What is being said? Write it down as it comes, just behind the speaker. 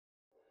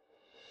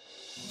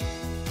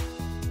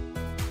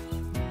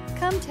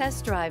Come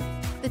test drive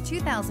the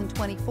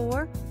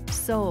 2024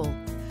 Soul.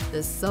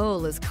 The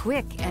Soul is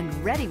quick and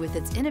ready with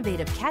its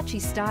innovative, catchy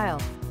style,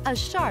 a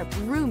sharp,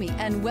 roomy,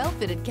 and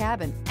well-fitted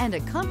cabin, and a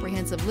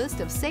comprehensive list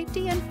of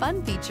safety and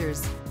fun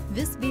features.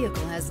 This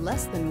vehicle has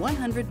less than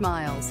 100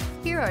 miles.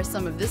 Here are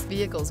some of this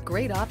vehicle's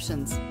great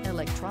options: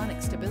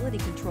 electronic stability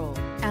control,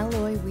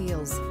 alloy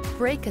wheels,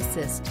 brake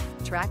assist,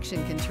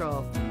 traction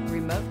control,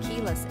 remote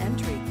keyless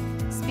entry,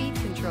 speed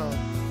control,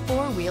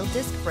 four-wheel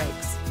disc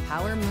brakes,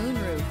 power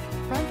moonroof,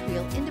 front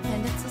wheel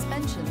independent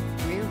suspension,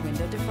 rear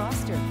window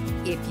defroster.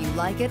 If you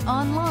like it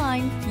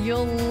online,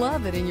 you'll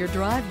love it in your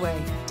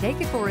driveway. Take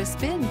it for a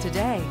spin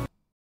today.